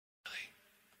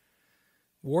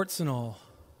warts and all.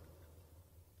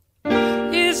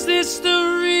 Is this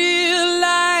the real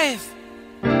life?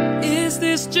 Is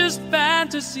this just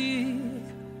fantasy?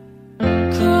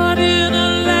 Caught in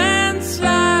a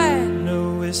landslide,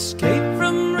 no escape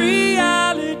from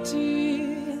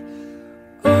reality.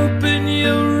 Open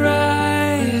your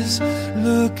eyes,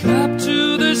 look up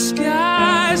to the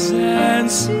skies and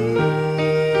see.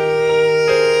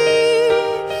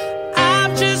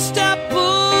 I'm just a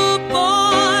poor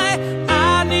boy,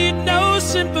 I need no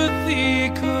sympathy,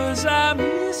 'cause I'm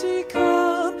easy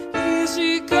come,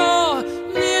 easy go,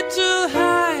 little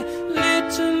high,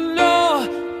 little low.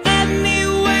 Any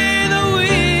way the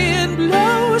wind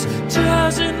blows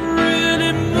doesn't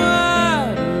really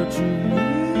matter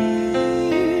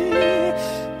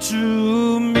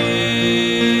to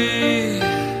me.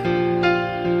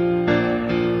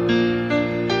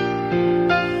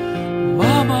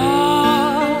 Mama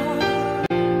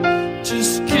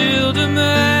just killed a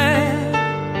man,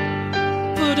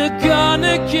 put a gun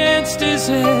against his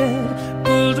head,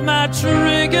 pulled my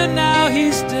trigger, now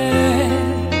he's dead.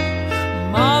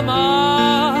 Mama,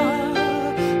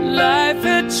 life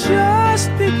had just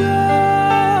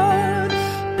begun,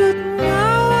 but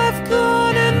now I've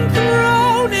gone and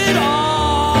thrown it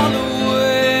all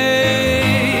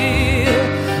away.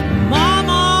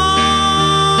 Mama,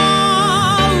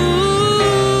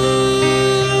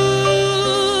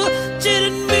 ooh,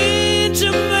 didn't mean to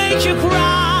make you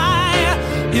cry.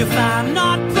 If I'm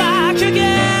not back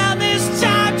again this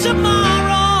time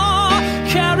tomorrow,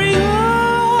 carry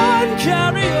on,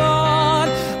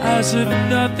 as if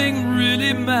nothing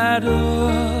really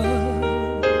matters.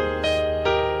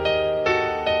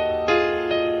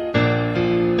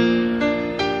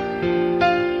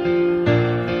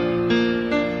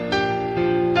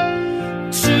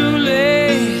 Too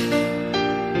late,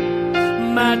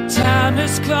 my time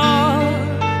has come,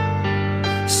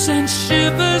 sent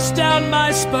shivers down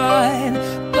my spine,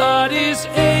 body's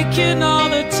aching all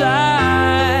the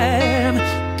time.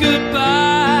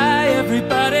 Goodbye,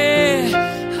 everybody,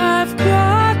 I've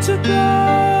got to go.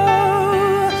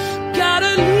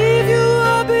 Gotta leave you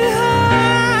all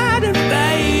behind and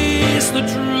face the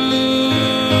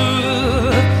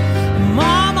truth.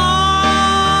 Mama,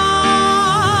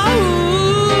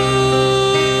 ooh,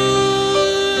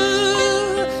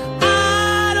 I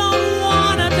don't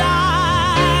wanna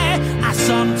die. I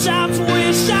sometimes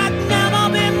wish I'd never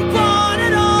been born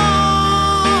at all.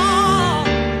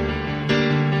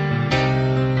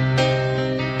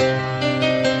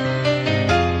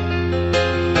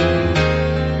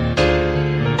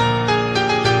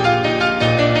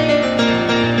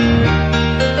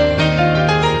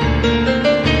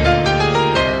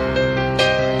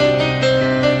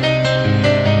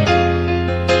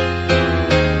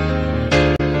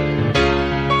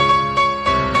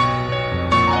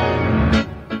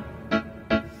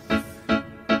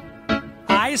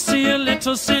 I see a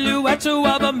little silhouette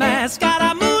of a man.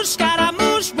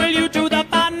 Scaramouche, will you do the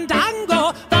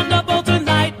fandango? Thunderbolt and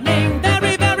lightning,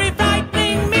 very, very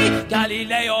frightening me.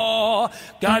 Galileo,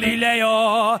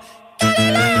 Galileo,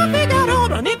 Galileo, Figaro,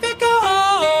 Magnifico.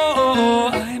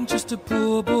 I'm just a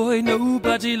poor boy,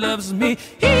 nobody loves me.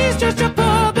 He's just a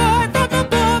poor boy from a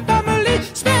poor family,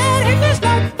 sparing his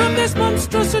life from this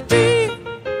monstrosity.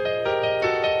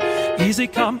 Easy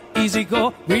come, easy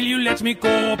go, will you let me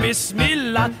go?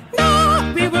 Bismillah,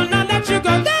 no, we will not let you go,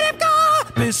 let him go.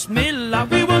 Bismillah,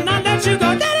 we will not let you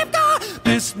go, let him go.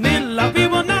 Bismillah, we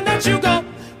will not let you go,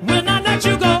 will not let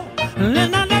you go, will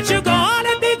not let you go,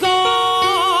 let me go.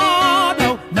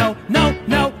 No, no, no,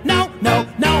 no, no, no,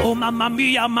 no, oh, mamma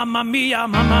mia, mamma mia,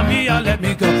 mamma mia, let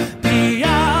me go.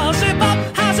 Beelzebub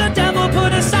has a devil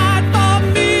put aside for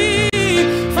me,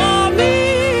 for me,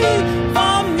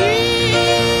 for me.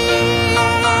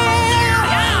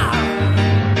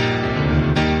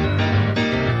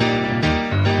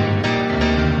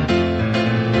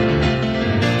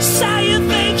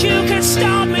 You can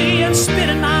stop me and spit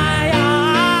in my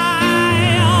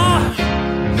eye.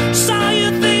 So you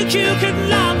think you can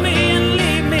love me and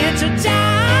leave me to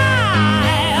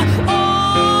die?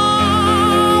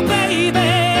 Oh,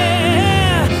 baby,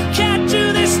 can't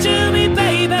do this to me,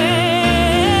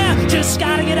 baby. Just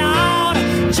gotta get out,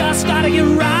 just gotta get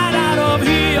right out of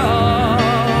here.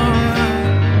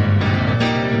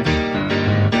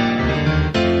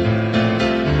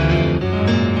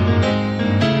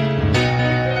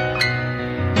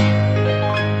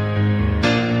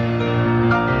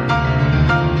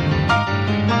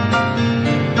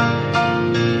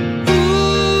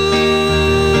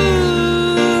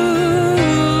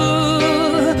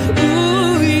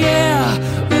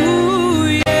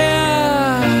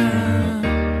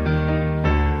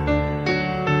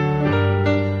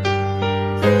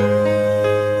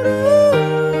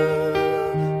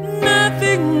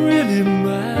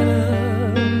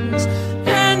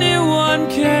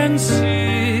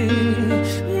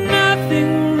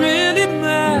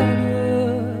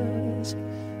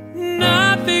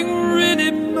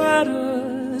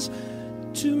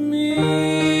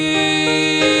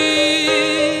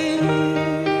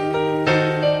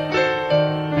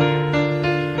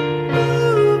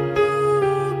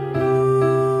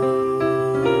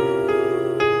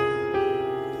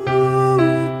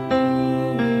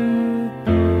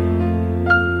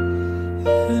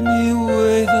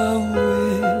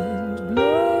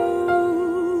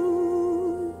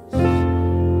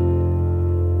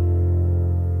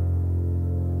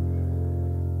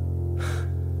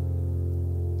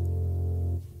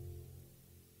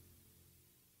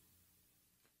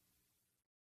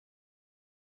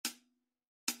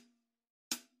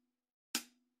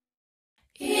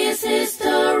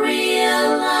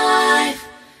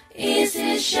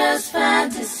 delicious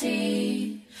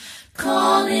fantasy,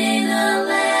 caught in a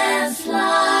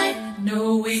landslide,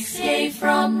 no escape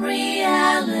from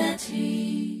reality.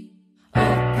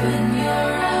 Open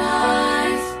your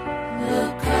eyes,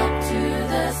 look up to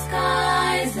the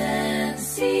skies and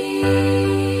see.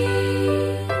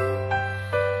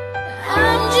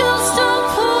 I'm just a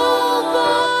poor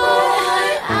boy,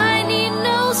 I need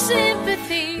no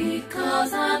sympathy,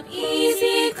 because I'm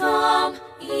easy come,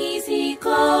 easy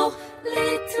go,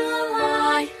 little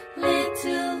high,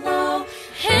 little low.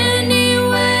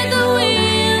 Anywhere the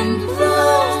wind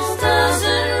blows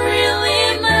doesn't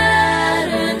really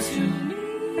matter to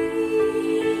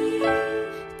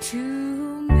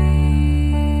me,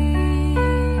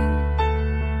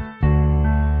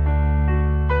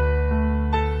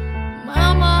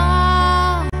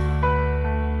 Mama,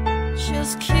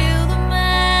 just kill the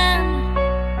man,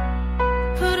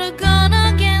 put a gun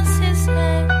against his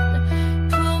head,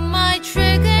 pull my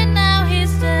trigger, now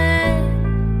he's dead.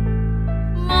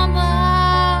 Mama,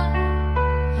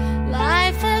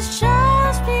 life has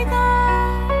just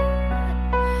begun,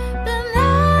 the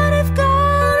night of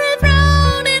God has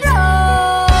thrown it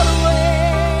all away.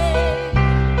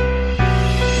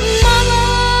 Mama,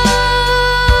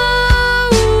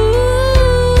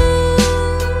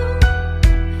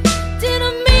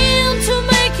 didn't mean to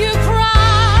make you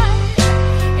cry.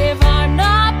 If I'm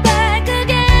not back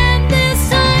again this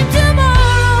time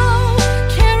tomorrow,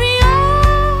 carry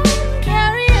on,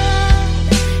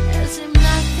 as if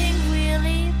nothing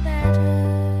really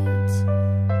matters.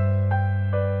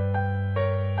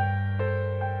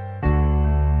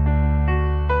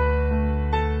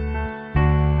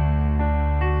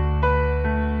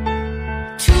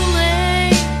 Too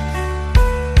late,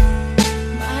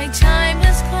 my time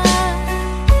has come,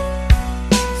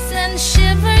 send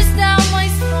shivers down my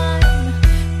spine,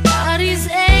 body's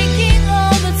aching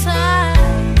all the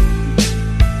time.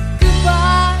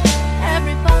 Goodbye,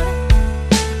 everybody,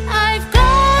 I've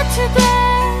got to go,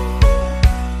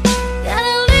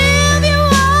 gotta leave you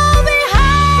all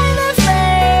behind and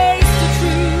face the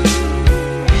truth.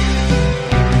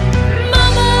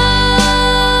 Mama,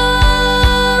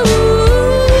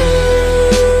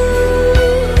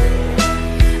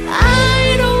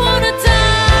 I don't wanna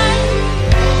die,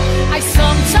 I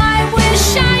sometimes wish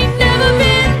I'd never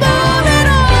been born at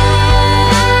all.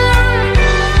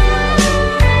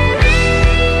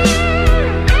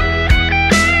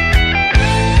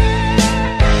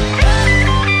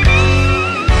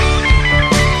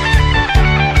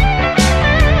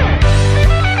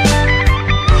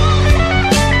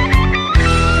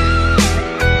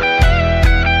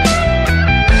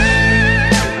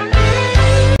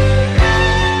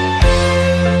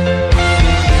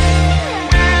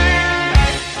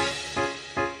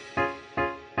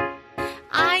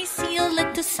 I see a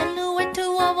little silhouette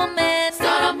of a man.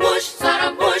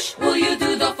 Scaramouche, will you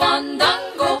do the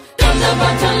fandango?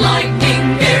 Thunder,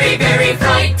 lightning, very, very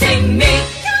frightening me.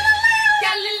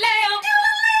 Galileo,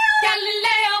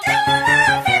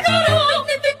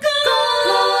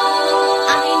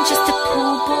 I'm just a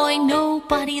poor boy,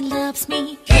 nobody loves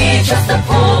me. He's just a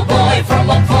poor boy from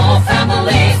a poor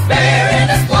family, sparing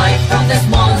his life from this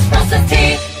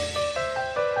monstrosity.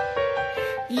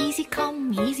 Easy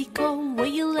come, easy go, will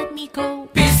you let me go?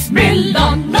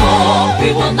 Bismillah, no,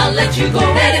 we will not let you go,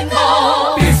 let him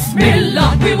go.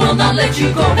 Bismillah, we will not let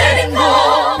you go, let him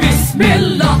go.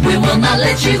 Bismillah, we will not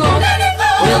let you go, let him go.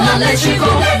 We'll not let you go,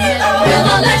 let him go. We'll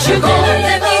not let you go,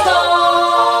 let me go.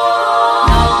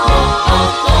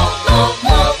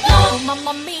 No,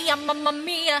 mamma mia, mamma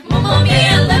mia, mamma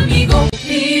mia, let me go.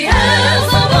 The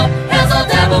hands of the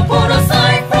devil put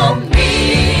aside from me,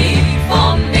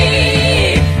 for me.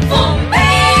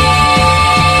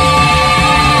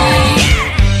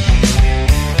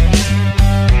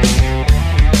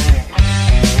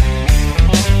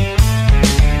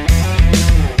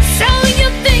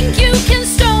 You can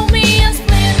stone me and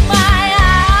split my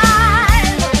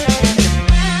eyes.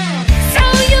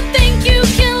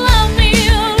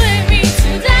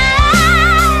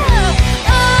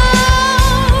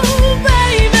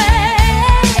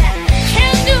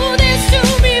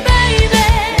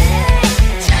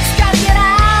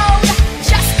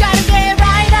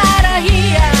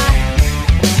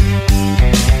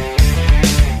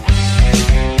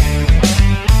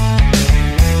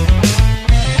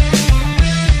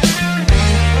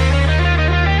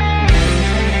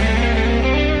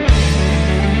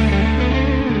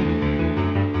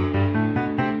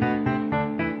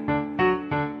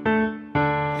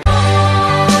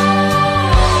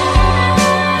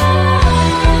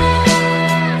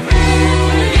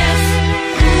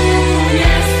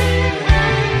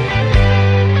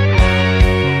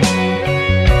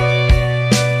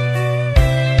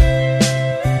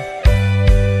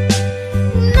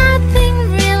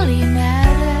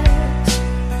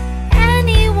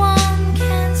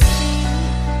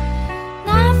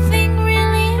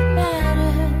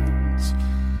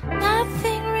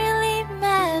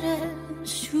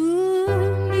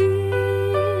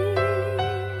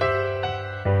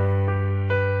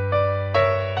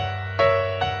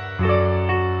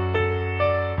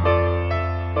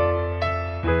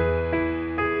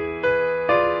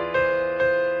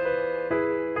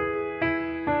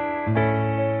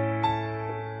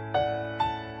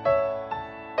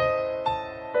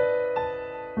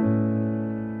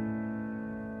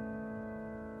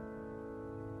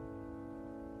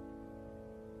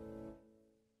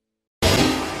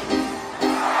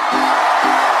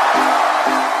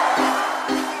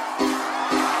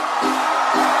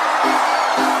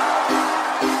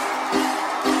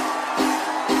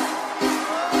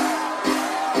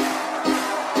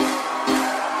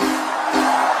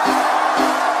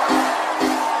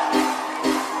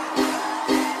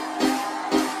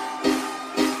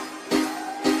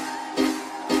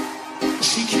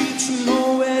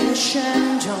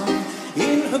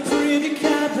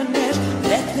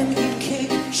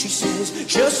 faces,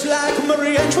 just like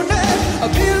Marie Antoinette. A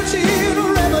built-in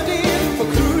remedy for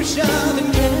Khrushchev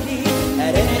and Kennedy.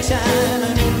 At any time,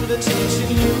 an invitation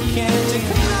you can't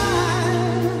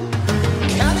decline.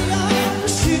 Caviar,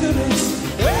 cigarettes,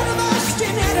 well-versed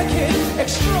in etiquette,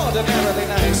 extraordinarily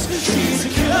nice. She's a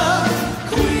killer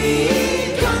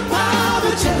queen,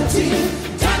 gunpowder gelatine,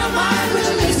 dynamite with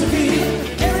a laser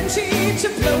beam, guaranteed to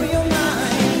blow your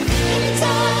mind.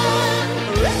 Anytime,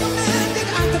 recommended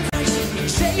at the price,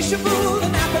 insatiable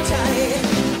and appetite.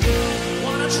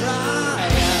 Wanna try?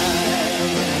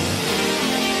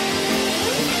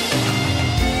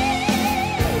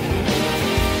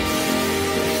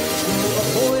 To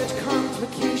avoid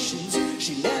complications,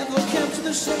 she never kept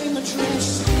the same address.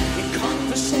 In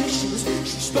conversations,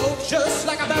 she spoke just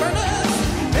like a baroness.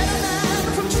 Met a man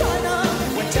from China,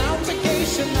 went down to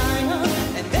Geisha Minor,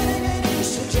 and then again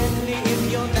so gently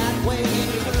if you're that way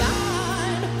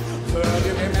inclined.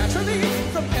 Forgive me naturally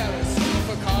from Paris,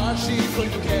 for cars she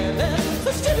couldn't care less.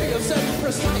 Fastidious and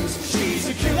precise, she's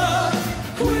a killer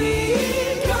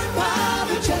queen,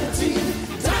 gunpowder gelatine,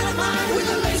 dynamite with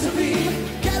a laser beam,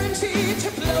 guaranteed to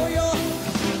blow your mind.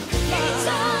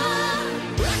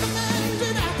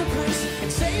 Recommended at the price,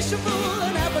 insatiable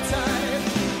and appetite.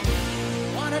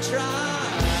 Wanna try?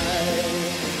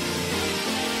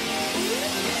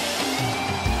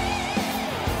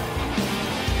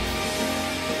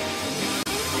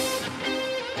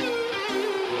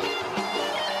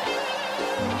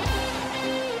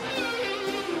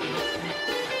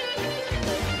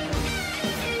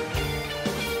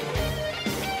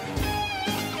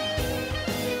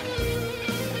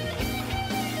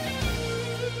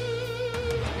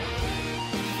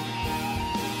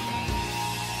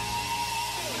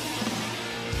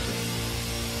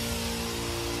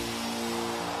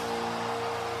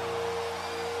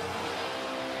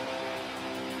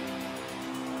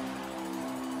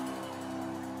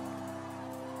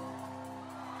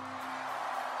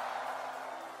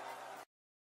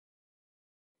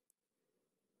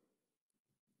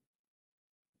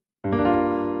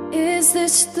 Is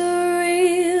this the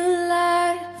real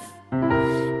life?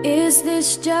 Is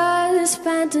this just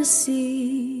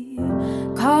fantasy?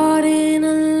 Caught in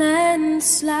a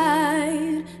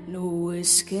landslide, no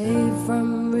escape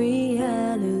from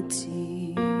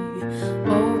reality.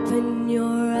 Open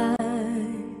your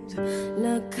eyes,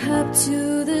 look up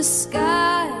to the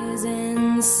skies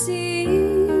and see.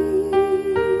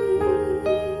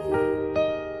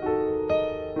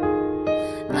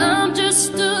 I'm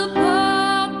just a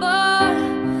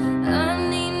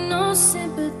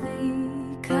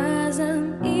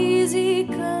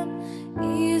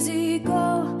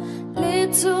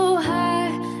little high,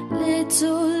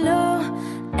 little low.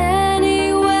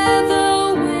 Anywhere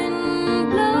the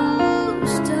wind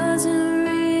blows doesn't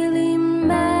really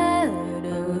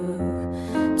matter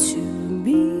to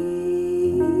me.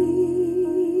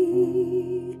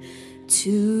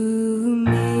 To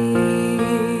me.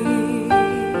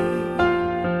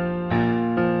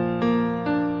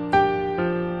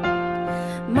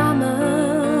 Mama,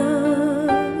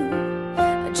 I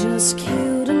just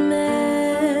killed a man.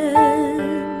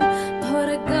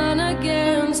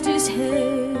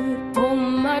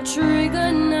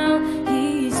 Trigger, now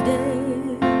he's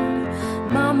dead.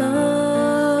 Mama,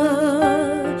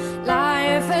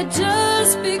 life had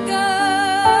just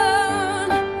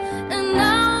begun, and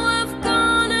now I've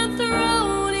gone and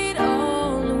thrown it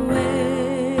all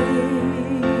away.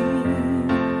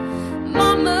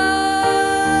 Mama,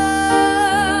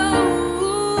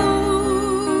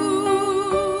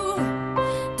 ooh,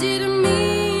 didn't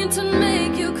mean to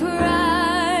make you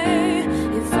cry.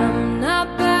 If I'm not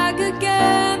back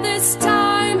again this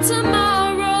time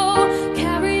tomorrow,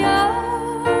 carry on,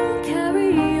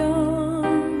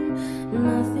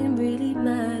 nothing really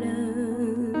matters.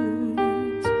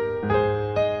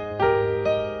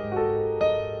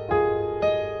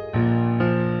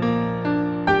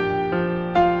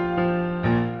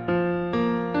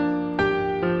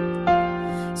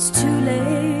 It's too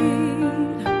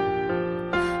late,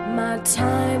 my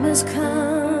time has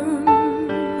come.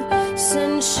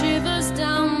 Send shivers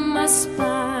down my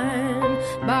spine,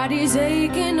 body's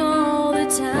aching all the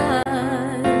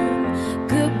time.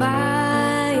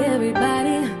 Goodbye,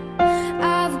 everybody,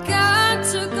 I've got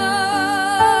to go.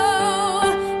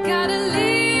 Gotta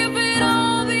leave it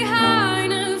all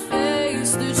behind and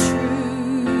face the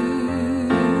truth.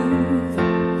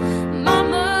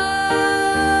 Mama,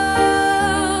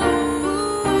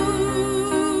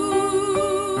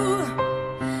 ooh,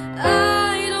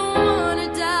 I don't wanna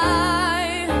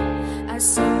die. I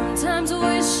sometimes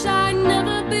wish I'd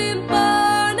never been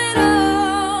born at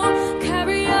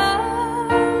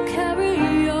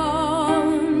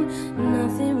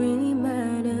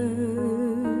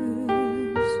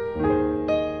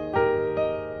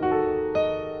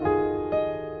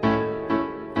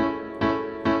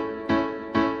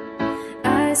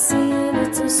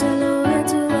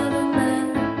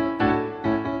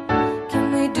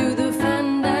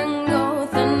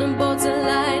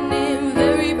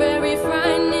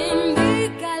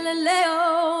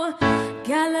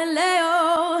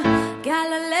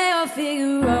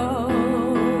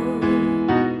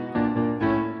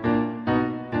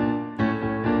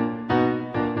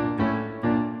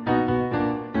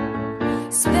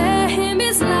spare him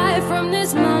his life from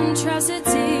this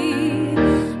monstrosity.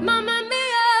 Mamma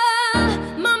mia,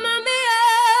 mamma mia,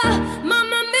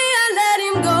 mamma mia, let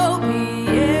him go.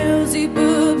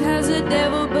 Beelzebub has a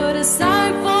devil put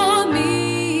aside for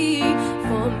me,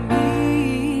 for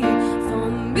me, for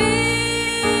me.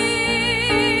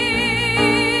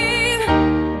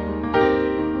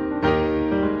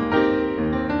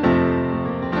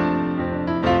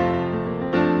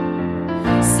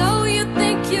 So you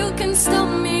think you can stop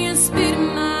me and spit in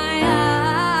my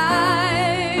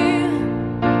eye?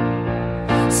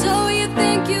 So you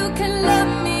think you can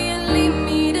love me and leave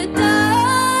me to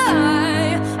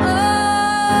die?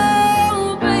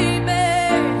 Oh, baby,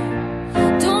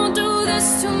 don't do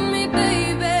this to me,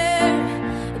 baby.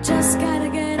 I just gotta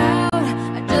get out.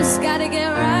 I just gotta get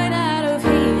right out of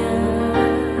here.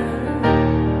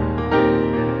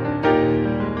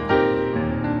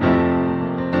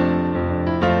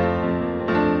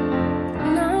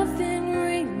 Nothing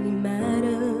really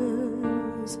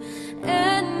matters.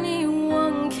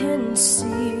 Anyone can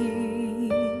see.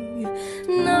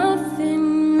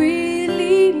 Nothing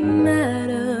really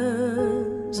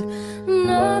matters.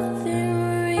 Nothing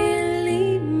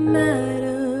really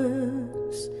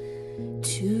matters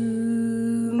to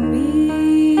me.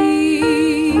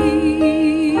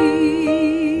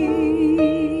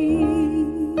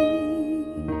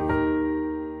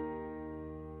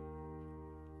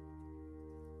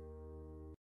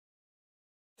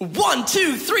 One,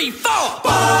 two, three, four.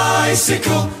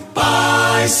 Bicycle,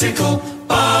 bicycle,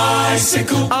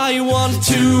 bicycle. I want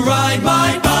to ride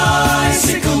my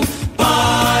Bicycle,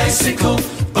 bicycle,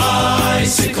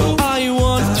 bicycle. I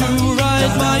want to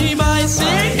ride my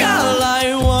bicycle.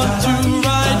 I want to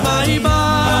ride my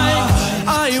bike.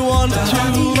 I want to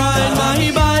ride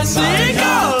my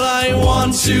bicycle. I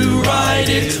want to ride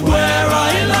it where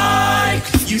I like.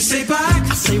 You say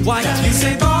back, I say white, you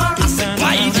say bark, I say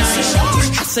bite, you say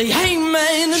short. I say hey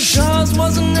man, the Jaws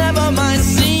wasn't ever my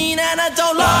scene, and I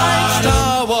don't like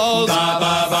Star Wars.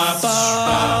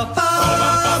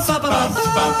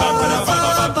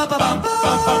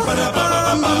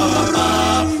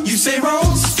 you say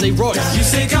Rose, I say Royce, you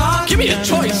say God, give me a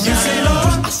choice. you say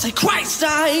Lord. I say Christ,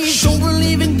 I don't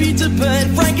believe in Peter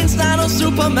Pan, Frankenstein or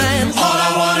Superman. All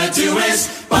I wanna do is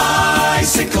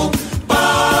bicycle,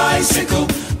 bicycle,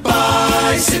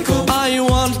 bicycle. I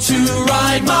want to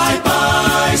ride my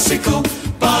Bicycle,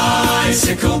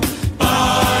 bicycle,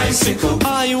 bicycle.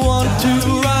 I want to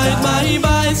ride my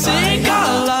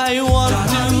bicycle. I want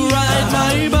to ride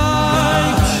my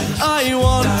bike. I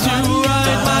want to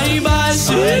ride my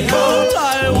bicycle. I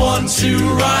want to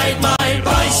ride my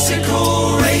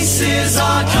Bicycle races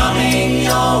are coming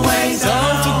your way.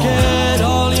 Don't forget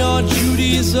all your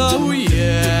duties, oh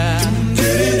yeah.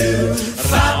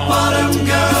 Fat bottom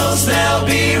girls, they'll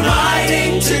be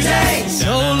riding today.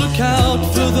 So look out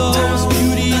for those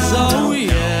beauties, oh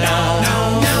yeah.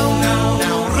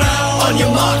 On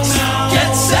your marks,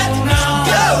 get set,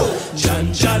 go!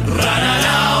 Chun chun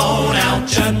ra-na-now, now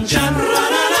chun chun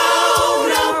ra-na-now,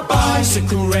 now.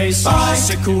 Bicycle race,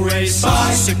 bicycle race,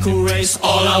 bicycle race.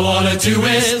 All I wanna do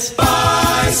is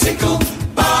bicycle,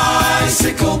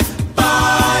 bicycle,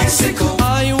 bicycle.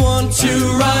 I want to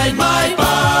ride my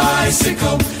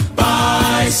Bicycle,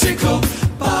 bicycle,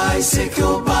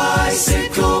 bicycle,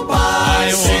 bicycle,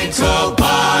 bicycle,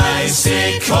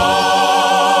 bicycle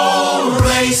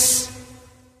race.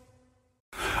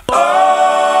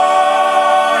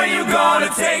 Oh, you gonna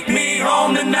take me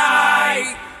home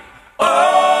tonight?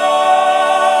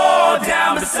 Oh,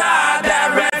 down beside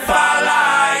that red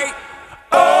firelight.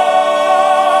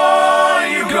 Oh,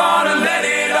 you gonna let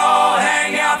it all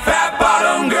hang out, fat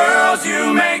bottom girls.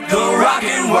 You make the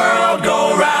rockin' world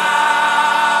go round.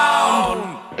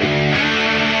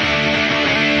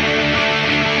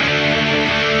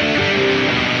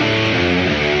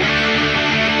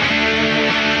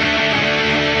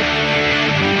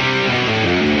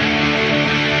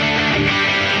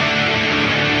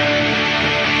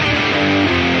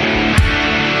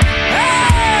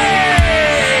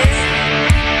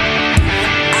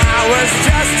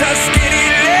 Just a skinny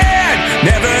lad,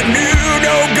 never knew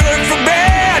no good from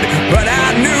bad, but I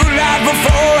knew life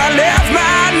before I left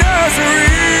my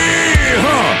nursery.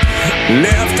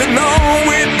 Left alone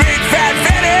with big fat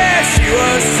Fanny, she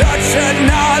was such a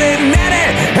naughty nanny.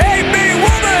 Hey big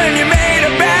woman, you made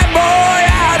a bad boy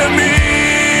out of me.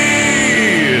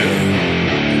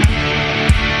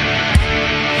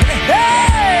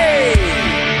 Hey!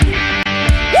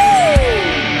 Woo!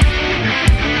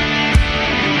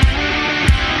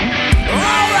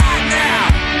 All right now.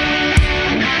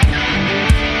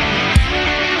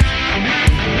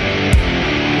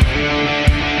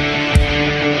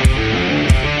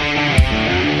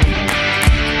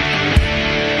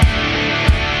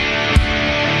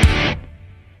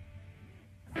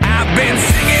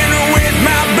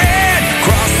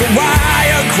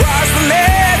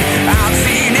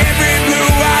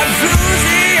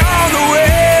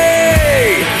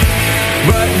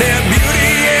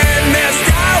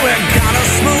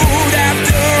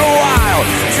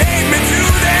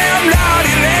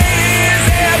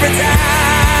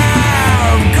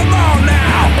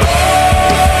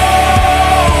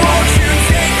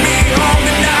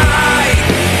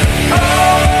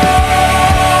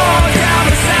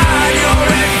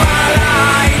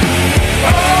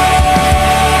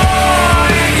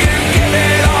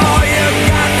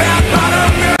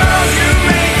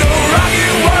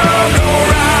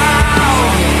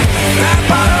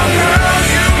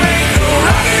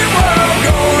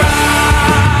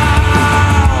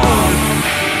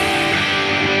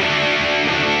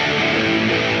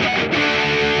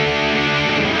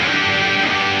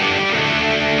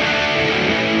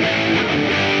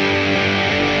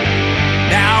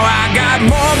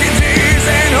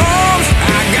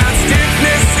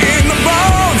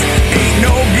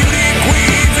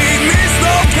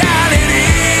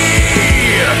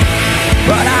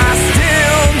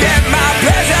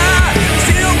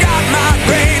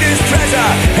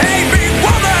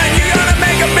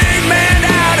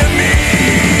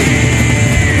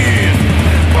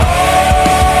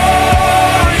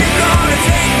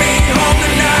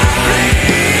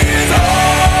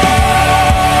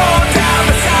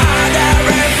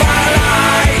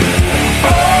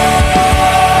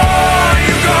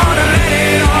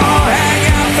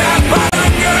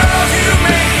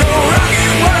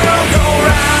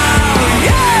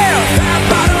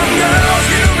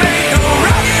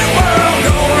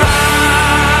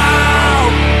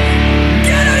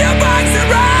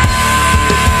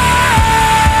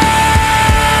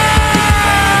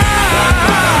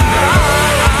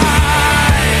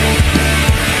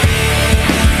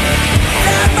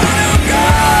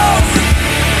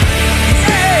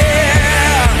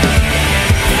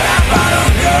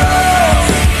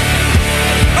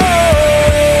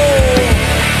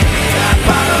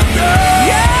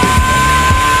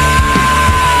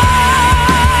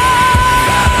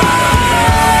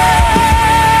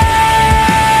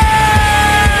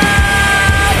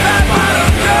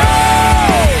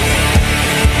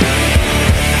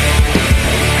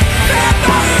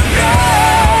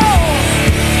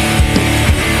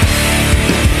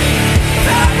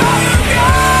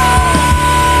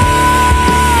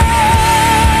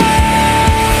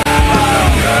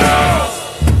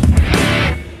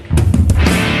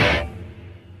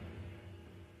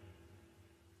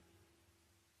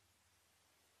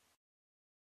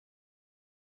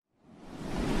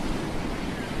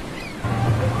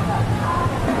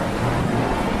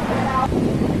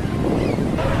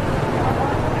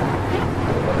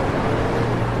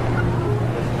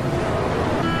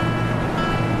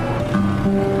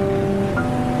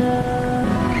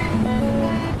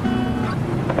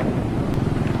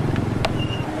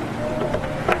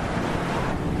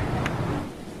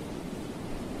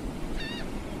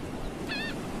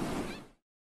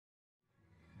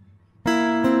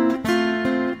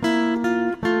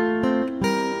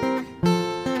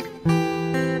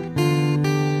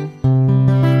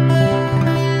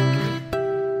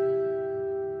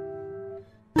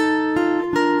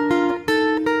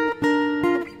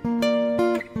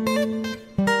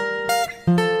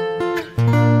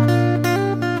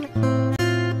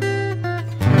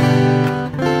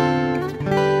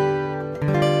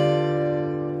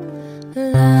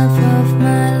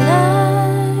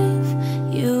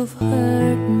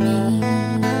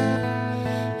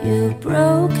 You've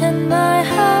broken my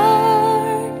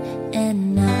heart,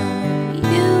 and now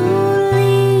you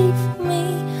leave me.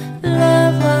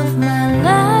 Love of my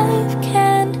life,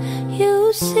 can't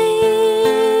you see?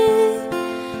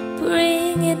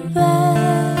 Bring it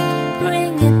back,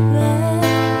 bring it back.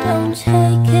 Don't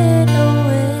take it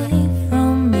away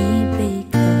from me,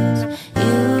 because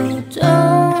you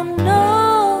don't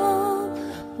know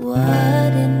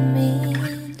what it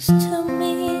means to me.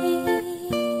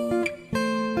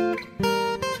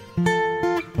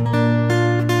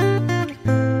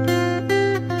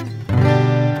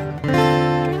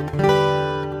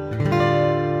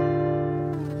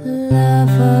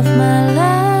 Love of my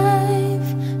life,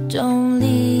 don't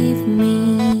leave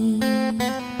me.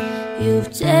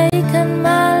 You've taken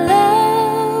my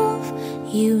love,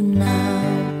 you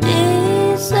now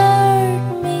desert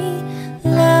me.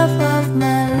 Love of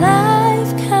my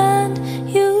life, can't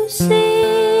you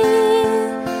see?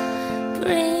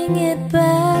 Bring it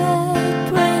back,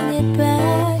 bring it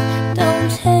back. Don't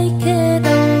take it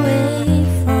away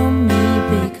from me,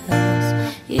 because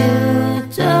you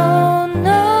don't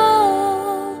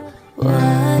know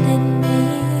what it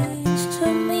means to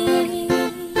me.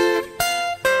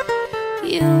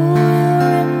 You will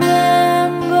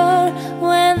remember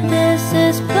when this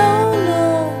is blown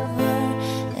over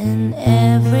and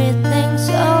everything's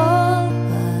all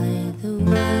by the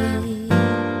way.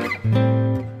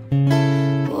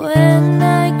 When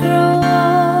I grow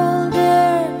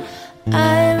older,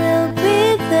 I will be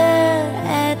there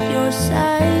at your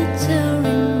side to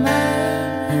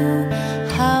remind you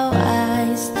how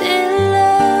I still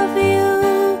love you.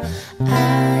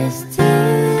 I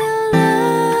still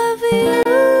love you.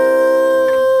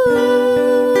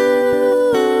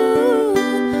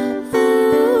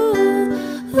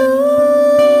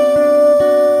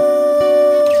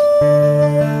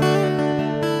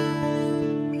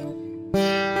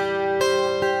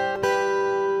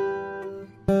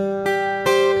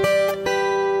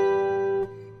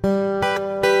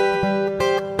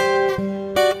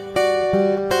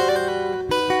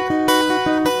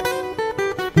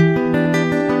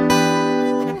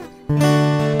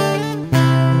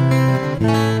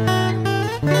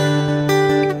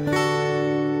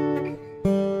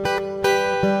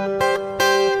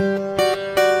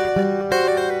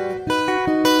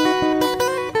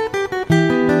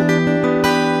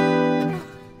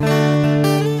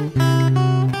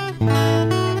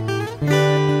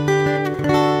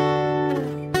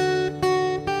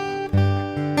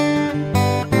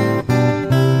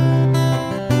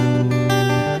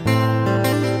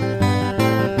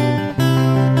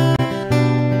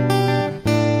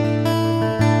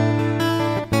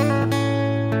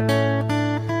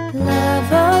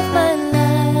 Love of my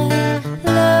life,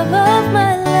 love of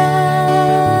my life.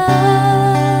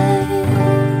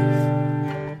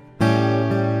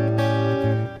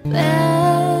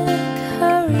 Back,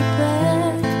 hurry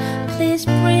back, please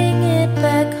bring it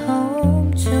back home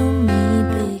to me,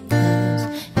 because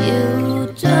you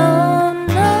don't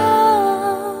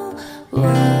know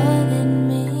what it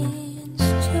means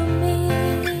to me.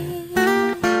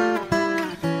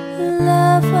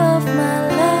 Love of my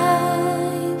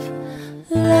life,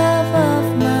 love of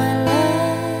my life.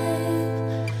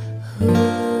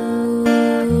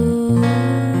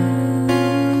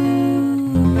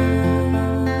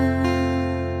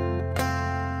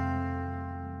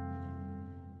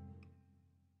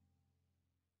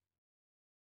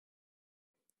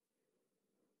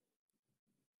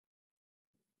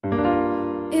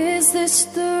 Is this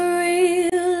the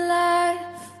real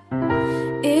life?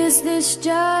 Is this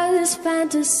just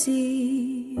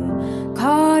fantasy?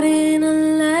 Caught in a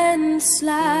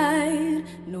landslide,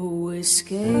 no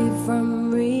escape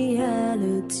from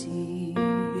reality.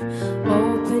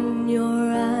 Open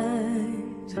your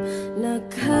eyes,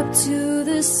 look up to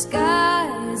the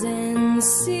skies and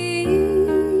see.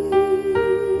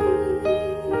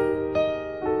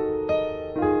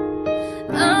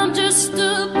 I'm just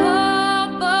a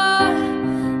pauper,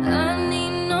 I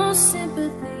need no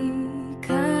sympathy,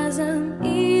 'cause I'm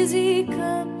easy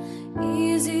come,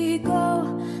 easy go.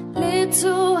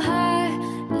 Little high,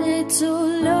 little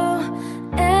low,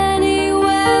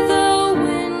 anywhere the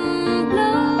wind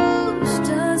blows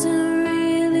doesn't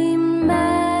really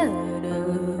matter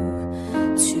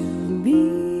to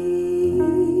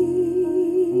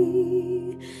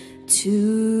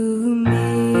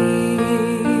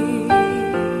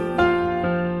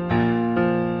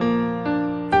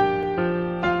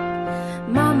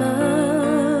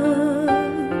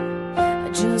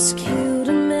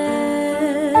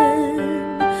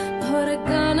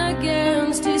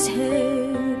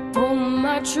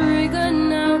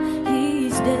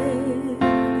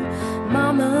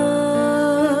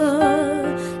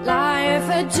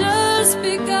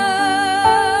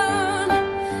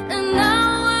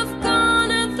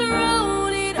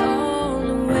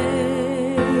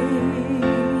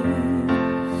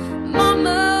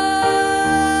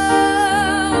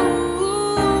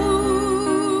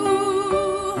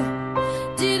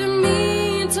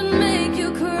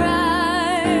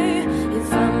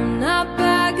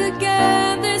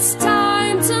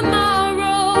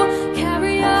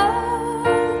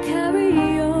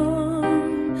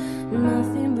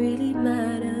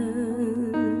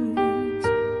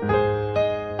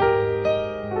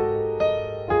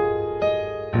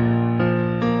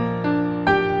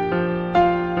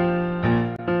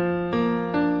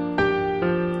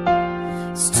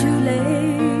it's too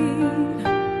late.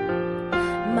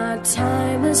 My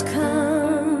time has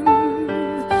come.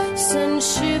 Send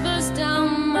shivers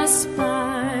down my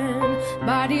spine.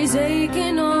 Body's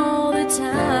aching all the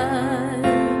time.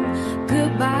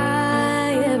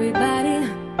 Goodbye, everybody.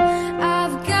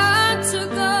 I've got to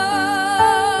go.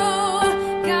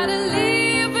 Gotta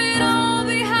leave it all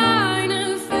behind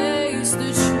and face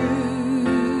the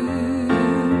truth.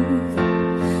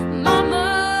 Mama,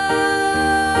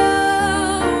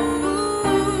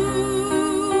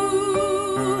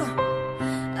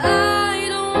 I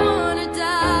don't wanna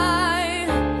die.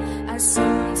 I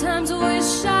sometimes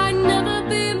wish I'd never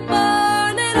been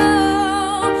born at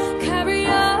all. Carry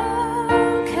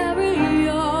on, carry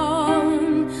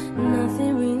on.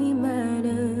 Nothing really matters.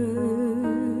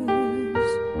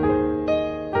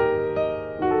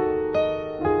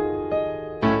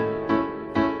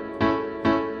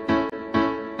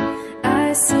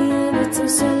 I see a little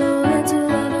silhouette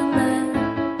of a man.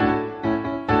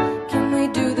 Can we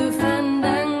do the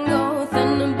fandango?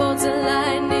 Thunderbolts and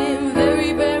lightning,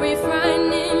 very, very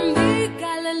frightening. Be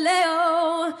Galileo,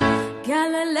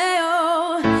 Galileo,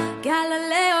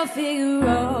 Galileo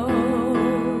Figaro.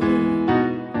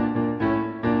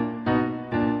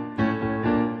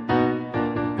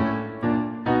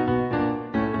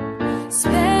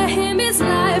 Spare him his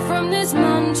life from this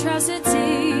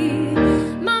monstrosity.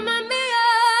 Mamma mia,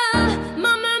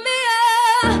 mamma mia,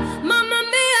 mamma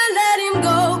mia, let him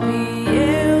go.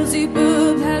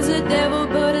 Beelzebub has a devil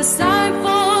put aside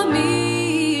for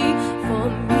me, for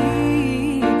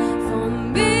me, for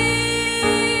me.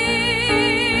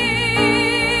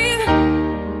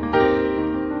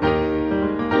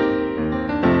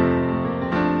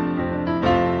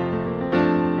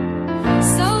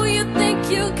 So you think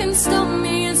you can stop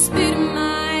me and spit in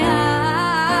my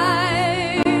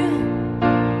eye?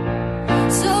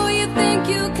 So you think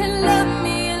you can love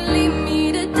me and leave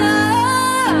me to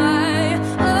die?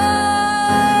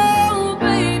 Oh,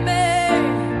 baby,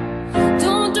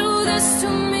 don't do this to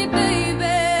me,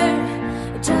 baby.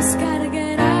 I just gotta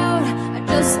get out. I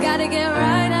just gotta get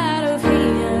right out of here.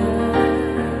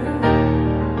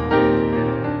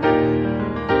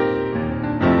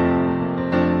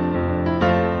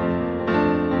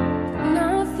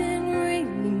 Nothing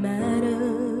really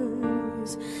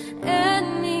matters.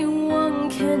 Anyone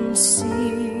can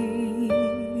see.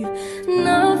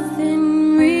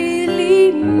 Nothing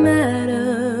really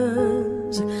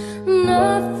matters.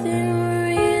 Nothing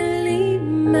really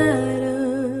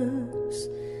matters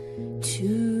to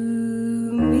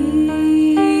me.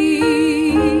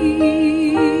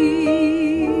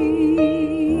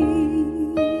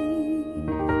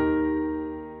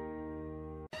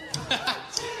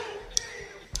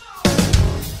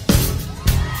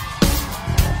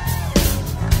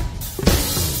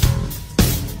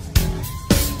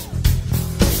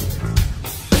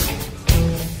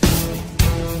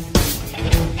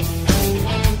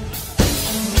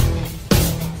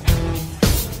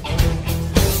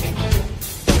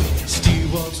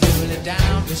 Steve walks slowly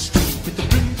down the street with the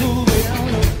brim pulled way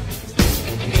down low.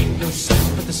 Ain't no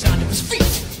sound but the sound of his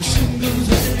feet. Machine guns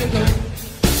ready to go.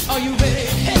 Are you ready?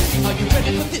 Hey, are you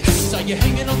ready for this? Are you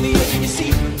hanging on the edge of your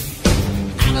seat?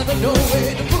 Out of the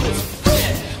doorway, the bullets,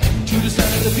 yeah, to the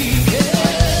side of the beat,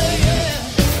 yeah, yeah.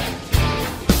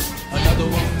 Another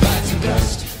one bites the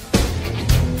dust.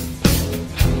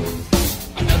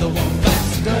 Another one bites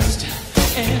the dust.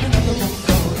 And another one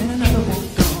gone, and another one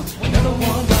gone. Another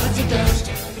one bites the dust.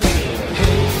 Hey,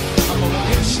 I'm gonna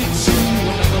get shit too.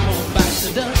 Another one bites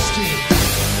the dust. Yeah,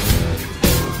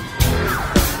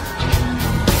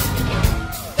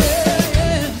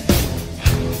 yeah.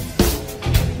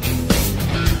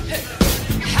 Hey,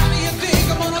 how do you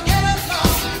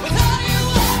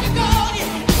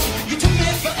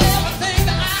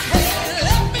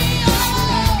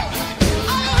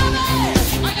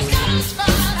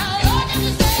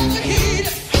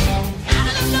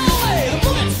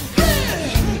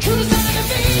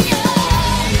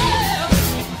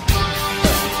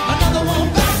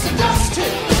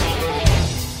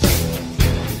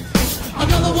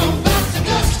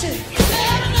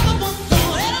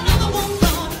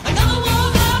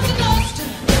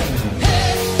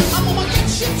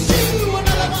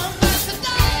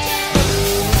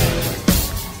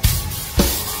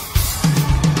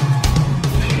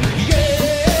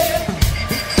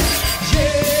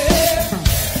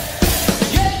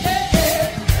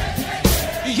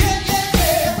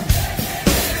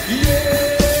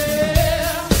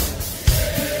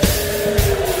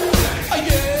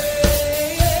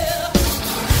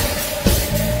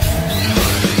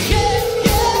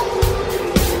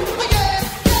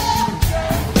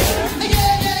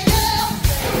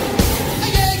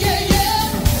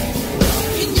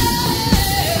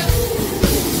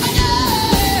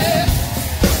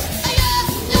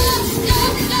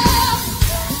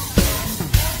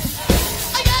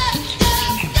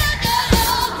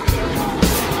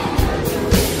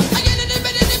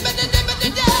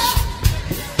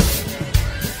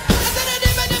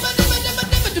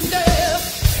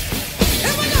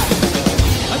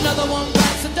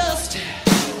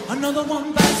Another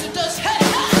one bites the dust. Hey,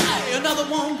 hey. Another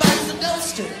one bites the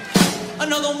dust.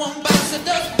 Another one bites the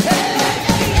dust. Hey,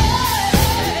 hey, hey,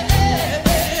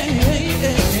 hey, hey,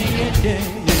 hey, hey, hey.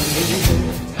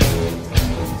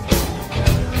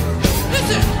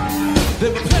 Listen,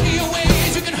 there were plenty of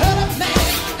ways you can hurt a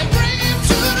man and bring him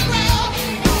to the ground.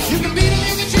 You can beat him,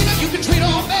 you can cheat him, you can treat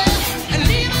him bad and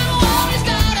leave him all he's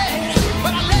got it.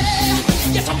 But I'm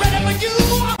ready, yes I'm ready for you.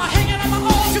 I'm hanging on my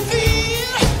arms, you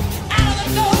feel. Out of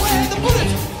the doorway, the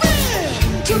bullets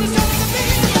ring to the sound of the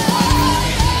beat.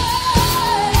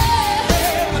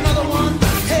 Another one,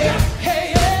 hey, hey,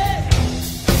 hey.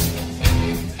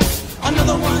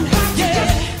 Another one, yeah.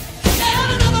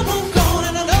 And another one gone,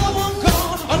 and another one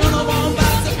gone. Another one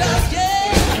bites the dust,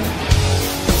 yeah.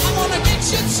 I'm gonna get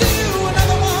you too.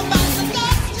 Another one bites the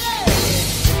dust, yeah.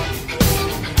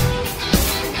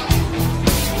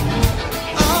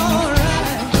 All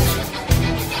right.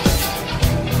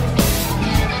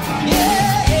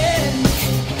 Yeah, yeah.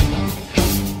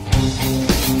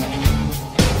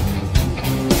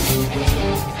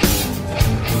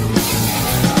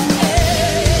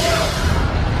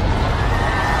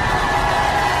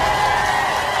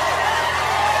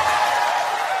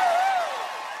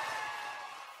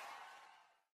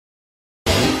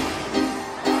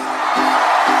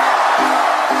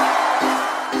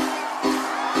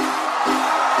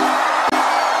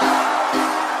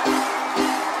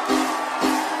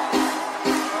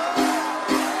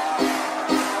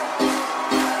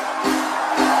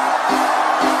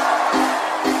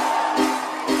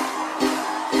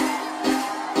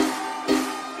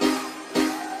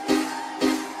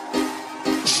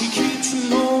 She keeps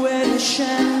nowhere to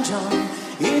shanton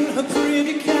in her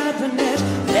pretty cabinet.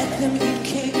 Let them eat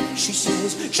cake, she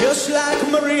says, just like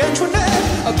Marie Antoinette.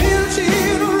 A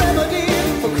built-in remedy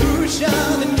for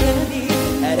Khrushchev and Kennedy.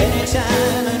 At any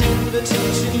time, an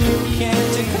invitation you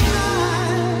can't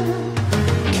decline.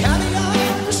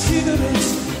 Caviar, cigarettes,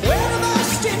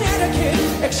 well-versed in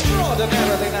etiquette,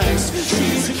 extraordinarily nice.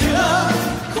 She's a killer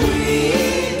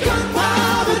queen,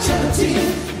 gunpowder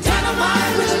gelatine,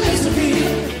 dynamite with a laser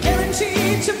beam,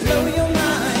 guaranteed to blow your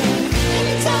mind.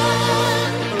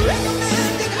 Anytime,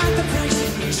 recommended at the price,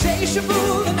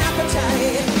 insatiable and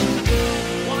appetite.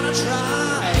 Wanna try?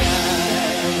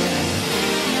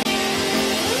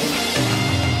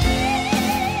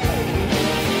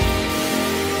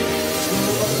 To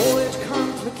avoid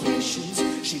complications,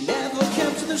 she never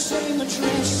kept the same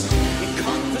address. In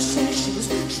conversations,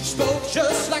 she spoke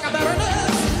just like a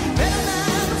baroness. Met a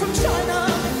man from China,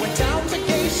 went down to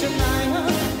Geisha Minor,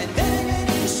 and then again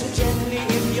incidentally,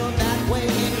 if you're that way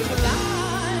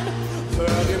inclined,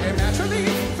 forgive me naturally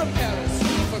from Paris.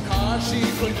 For cars she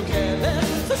couldn't care less,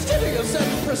 fastidious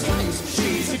and precise.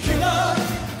 She's a killer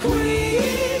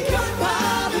queen,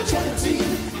 gunpowder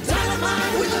gelatine,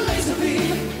 dynamite with a laser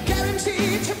beam,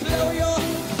 guaranteed to blow your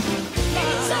mind.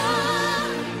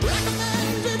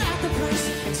 Recommended at the price,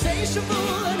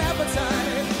 insatiable and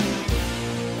appetite.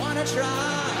 Wanna try?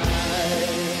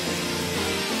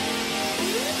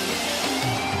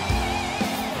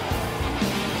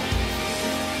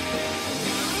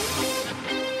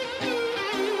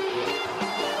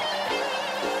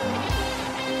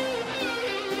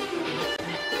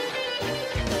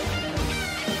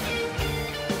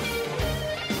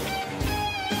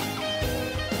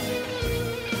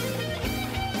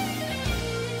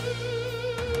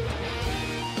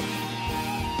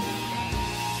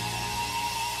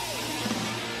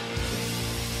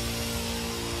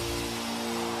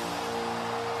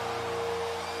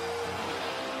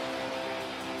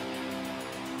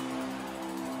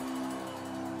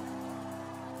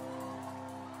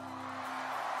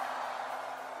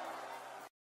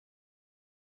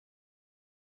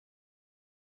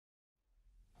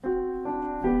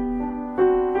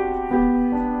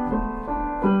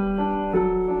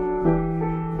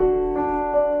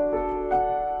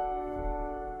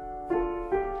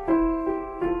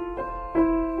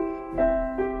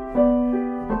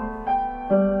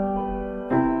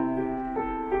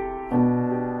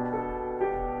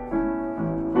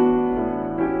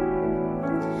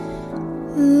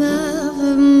 Love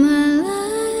of my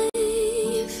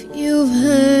life, you've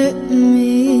hurt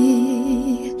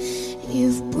me.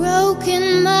 You've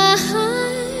broken my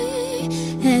heart,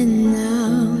 and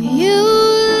now you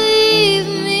leave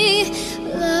me.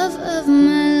 Love of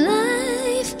my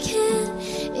life, can't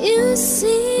you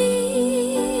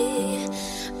see?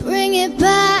 Bring it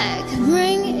back,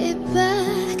 bring it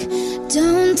back.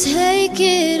 Don't take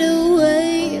it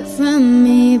away from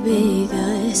me,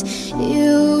 because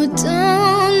you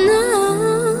don't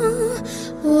know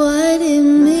what it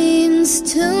means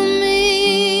to me.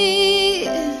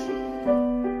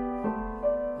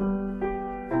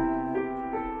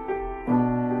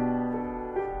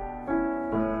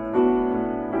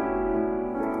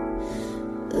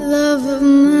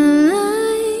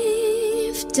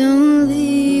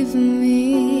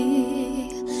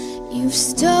 You've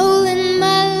stolen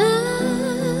my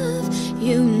love,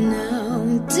 you now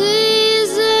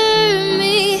deserve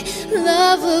me.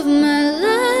 Love of my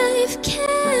life,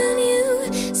 can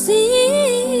you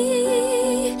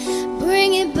see?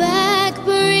 Bring it back,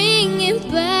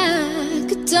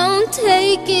 don't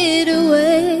take it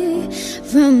away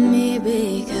from me,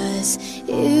 because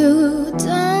you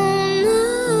don't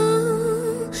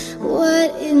know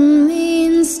what it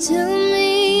means to me.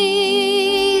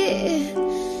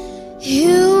 You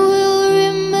will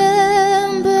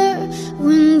remember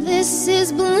when this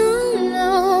is blown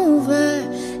over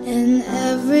and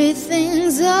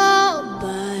everything's all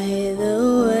by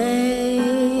the way.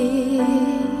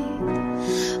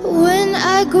 When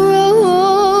I grow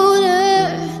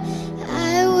older,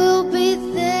 I will be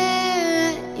there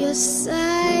at your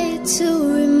side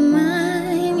to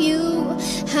remind you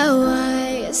how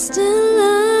I still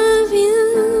love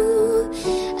you.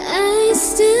 I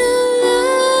still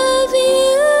love you.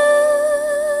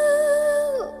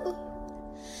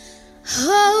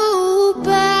 Hold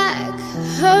back,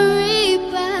 hurry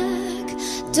back,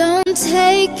 don't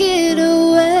take it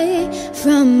away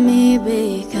from me,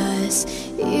 because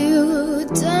you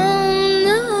don't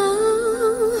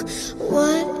know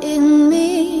what it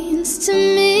means to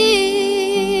me.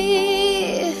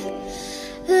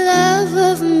 Love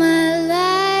of my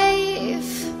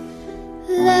life,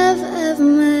 love of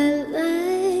my life.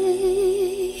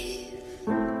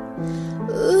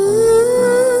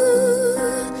 Ooh,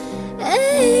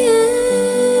 hey.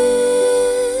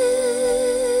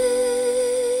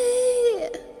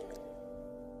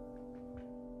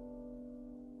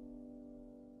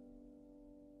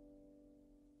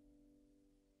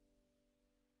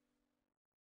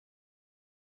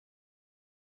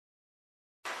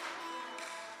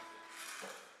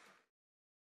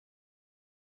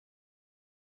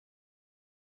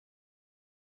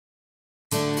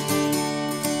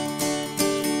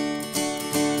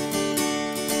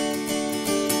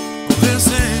 This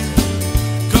thing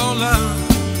called love,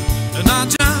 and I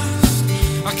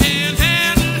can't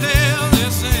handle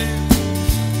this thing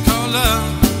called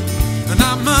love, and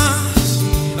I must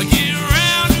get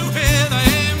around you when I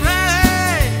ain't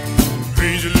ready.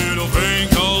 Crazy little thing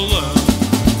called love.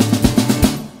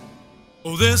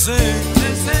 Oh, this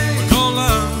thing called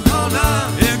love,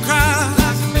 it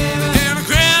cries and it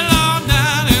cries all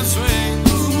night and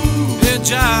swings, it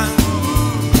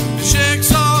jives, it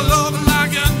shakes all over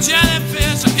like a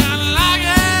jellyfish. I kinda like it.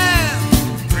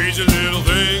 Crazy little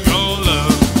thing called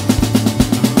love.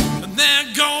 And there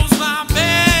goes my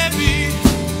baby.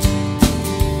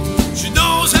 She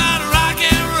knows how to rock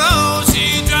and roll. She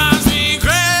drives me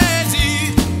crazy.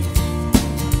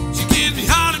 She gives me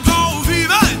hot and cold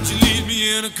fever, and she leaves me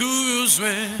in a cool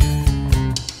sweat.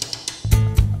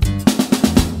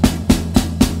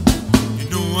 You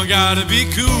know I gotta be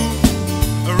cool,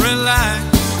 relax,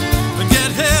 and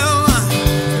get hell.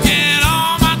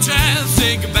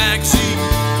 Take a backseat,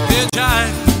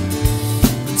 hitchhike,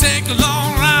 and take a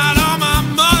long ride on my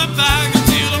motorbike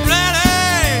until I'm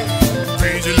ready.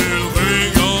 Crazy little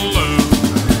thing called love.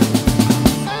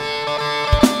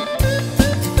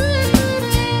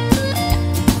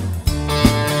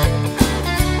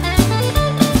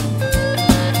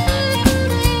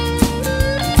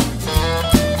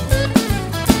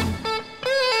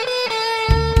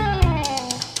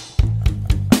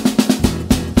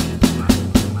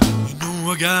 I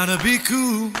gotta be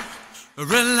cool,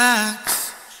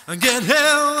 relax, and get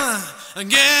hell, and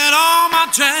get all my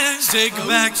tracks. Take a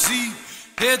backseat,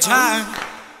 hitchhike,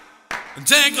 and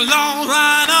take a long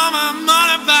ride on my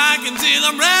motorbike until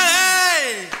I'm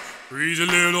ready. Crazy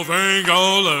little thing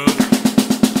called love.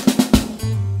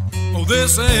 Oh,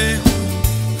 this ain't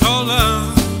called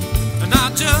love, and I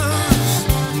just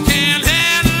can't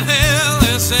handle hell.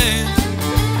 This ain't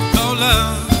called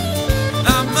love.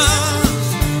 I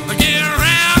must get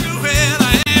around you when I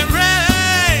ain't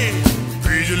ready.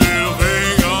 Crazy little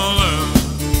thing called love.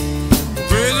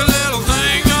 Crazy little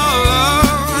thing called love.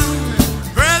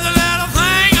 Crazy little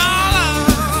thing called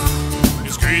love.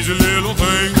 It's crazy little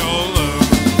thing called love.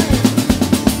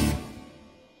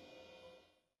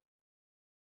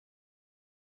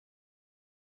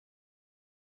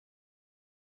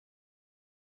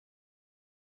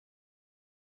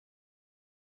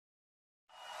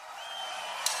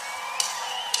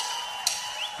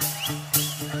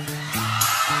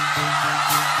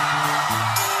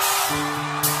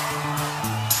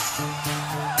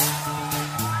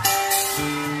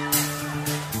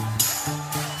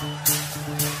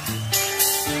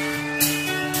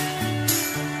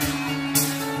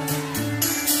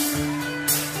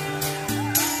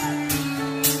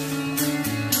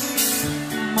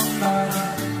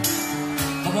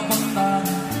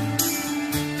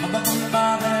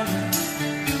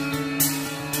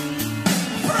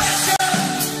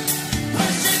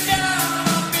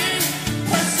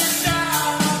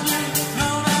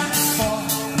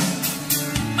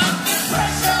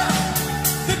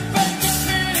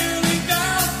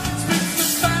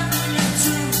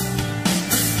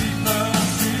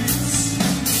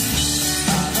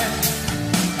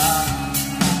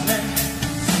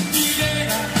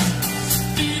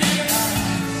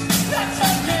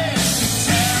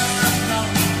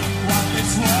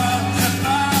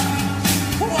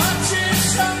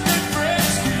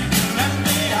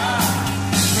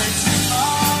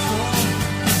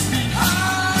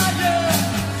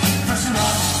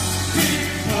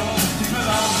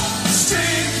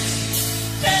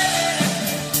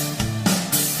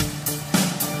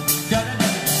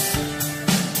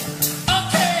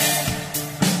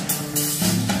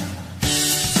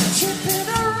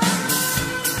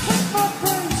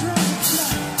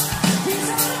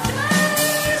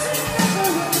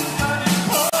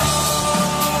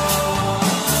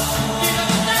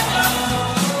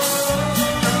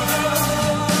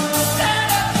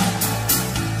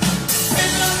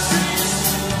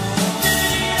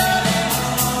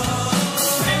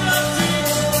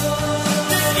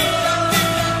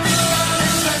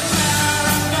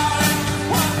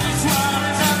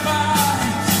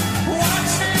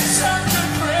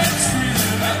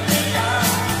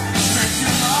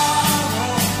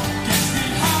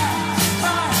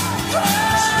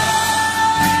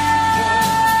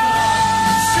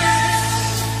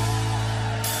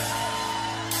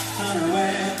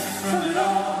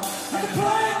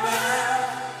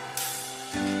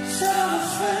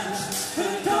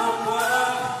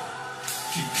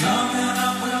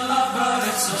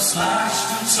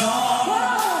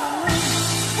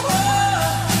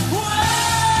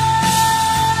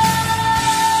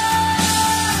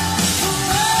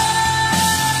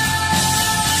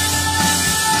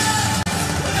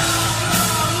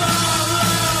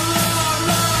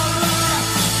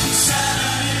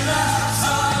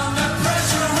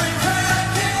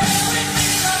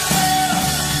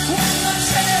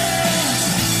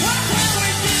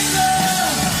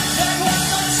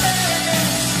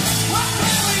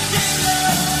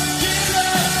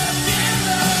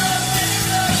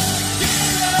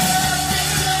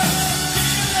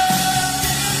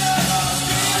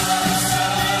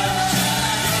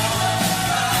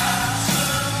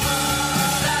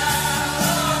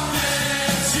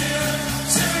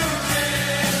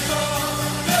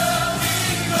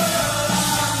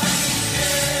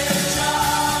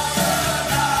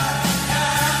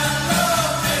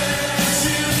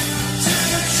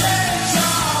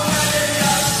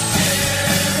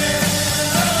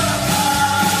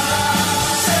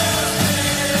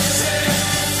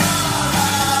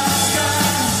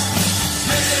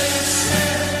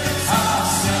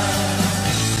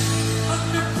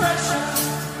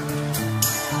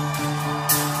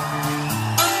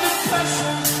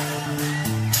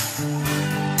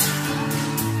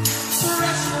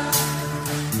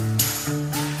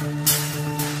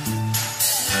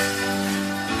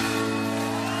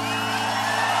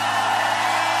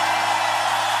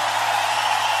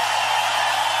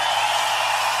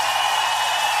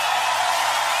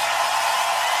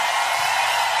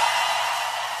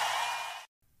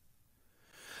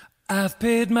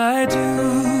 paid my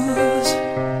dues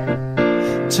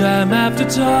time after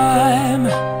time.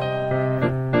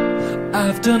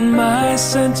 I've done my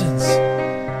sentence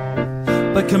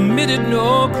but committed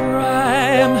no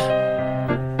crime.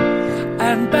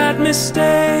 And bad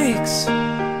mistakes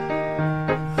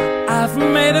I've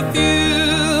made a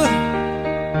few.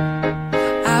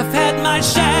 I've had my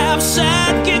share of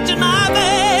sad kicked in my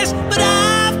face, but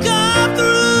I've come through.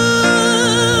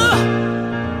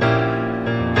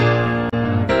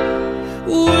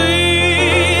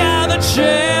 We are the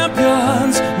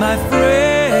champions, my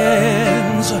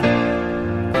friends,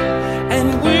 and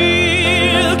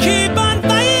we'll keep on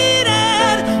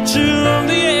fighting till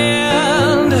the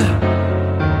end.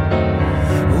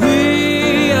 We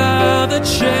are the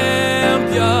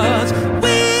champions.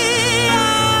 We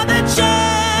are the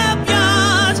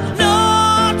champions. No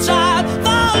time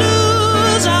for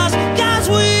losers, 'cause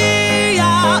we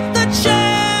are the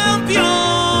champions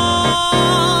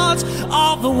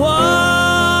of the world.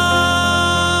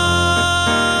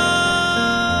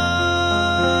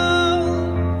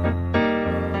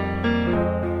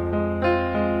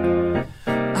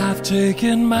 I've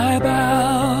taken my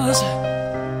bows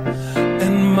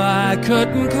and my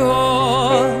curtain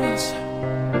calls.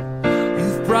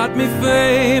 You've brought me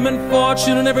fame and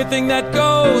fortune and everything that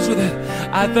goes with it.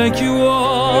 I thank you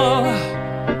all,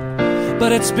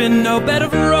 but it's been no bed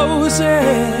of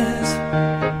roses,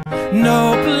 no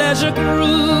pleasure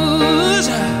cruise.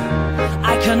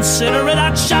 I consider it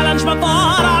a challenge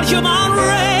before our human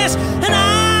race, and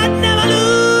I'd never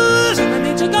lose. I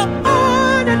need to go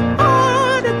on and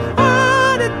on and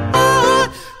on and on.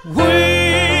 We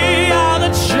are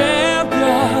the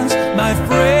champions, my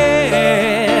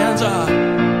friends,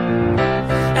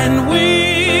 and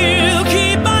we'll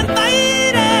keep on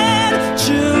fighting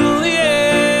till the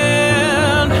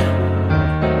end.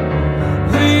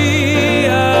 We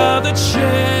are the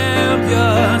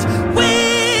champions. We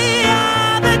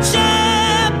are the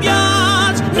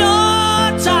champions. No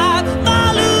time for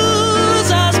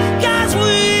losers, 'cause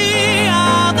we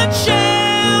are the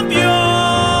champions.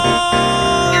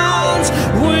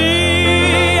 We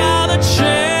are the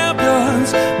champions,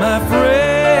 my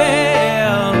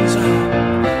friends,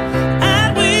 and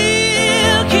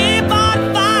we'll keep on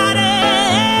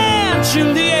fighting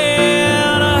till the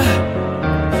end.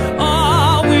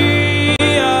 Oh, we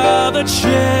are the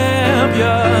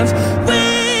champions. We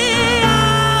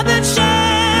are the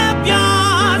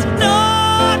champions. No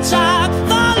time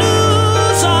for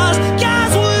losers,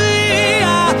 'cause we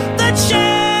are the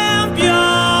champions.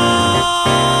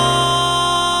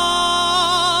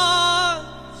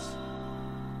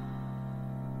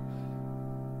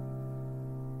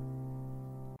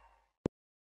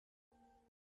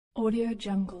 Audio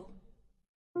Jungle.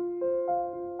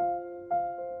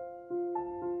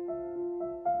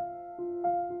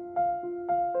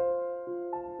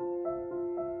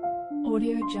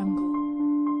 Audio Jungle.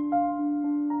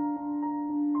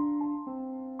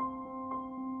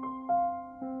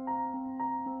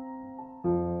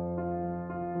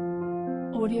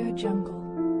 Audio Jungle.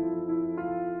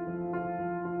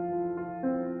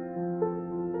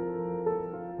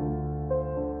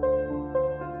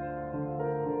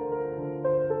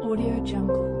 Audio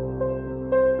Jungle.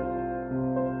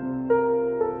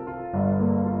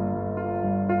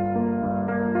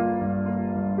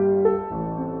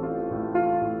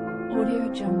 Audio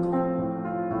Jungle.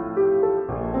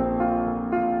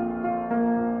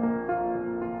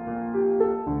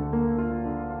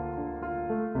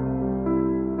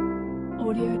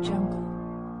 Audio Jungle.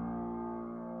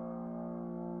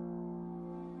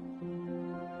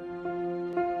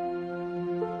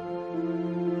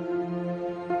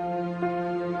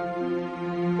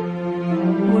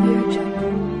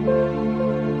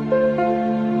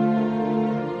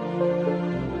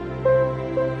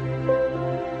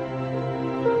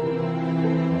 Audio Jungle.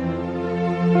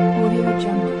 Audio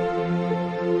Jungle.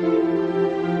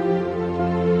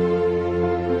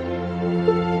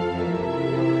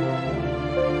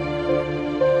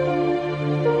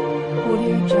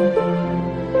 Audio Jungle. Audio Jungle.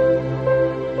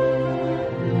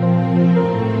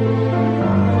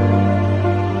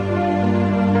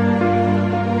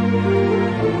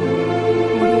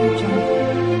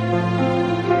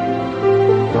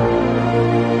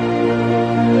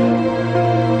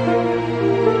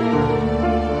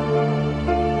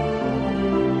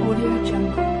 Audio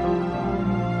Jungle.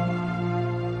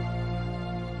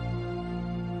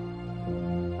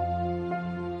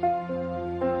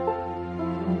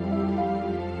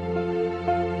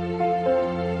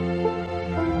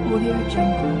 Audio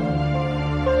Jungle.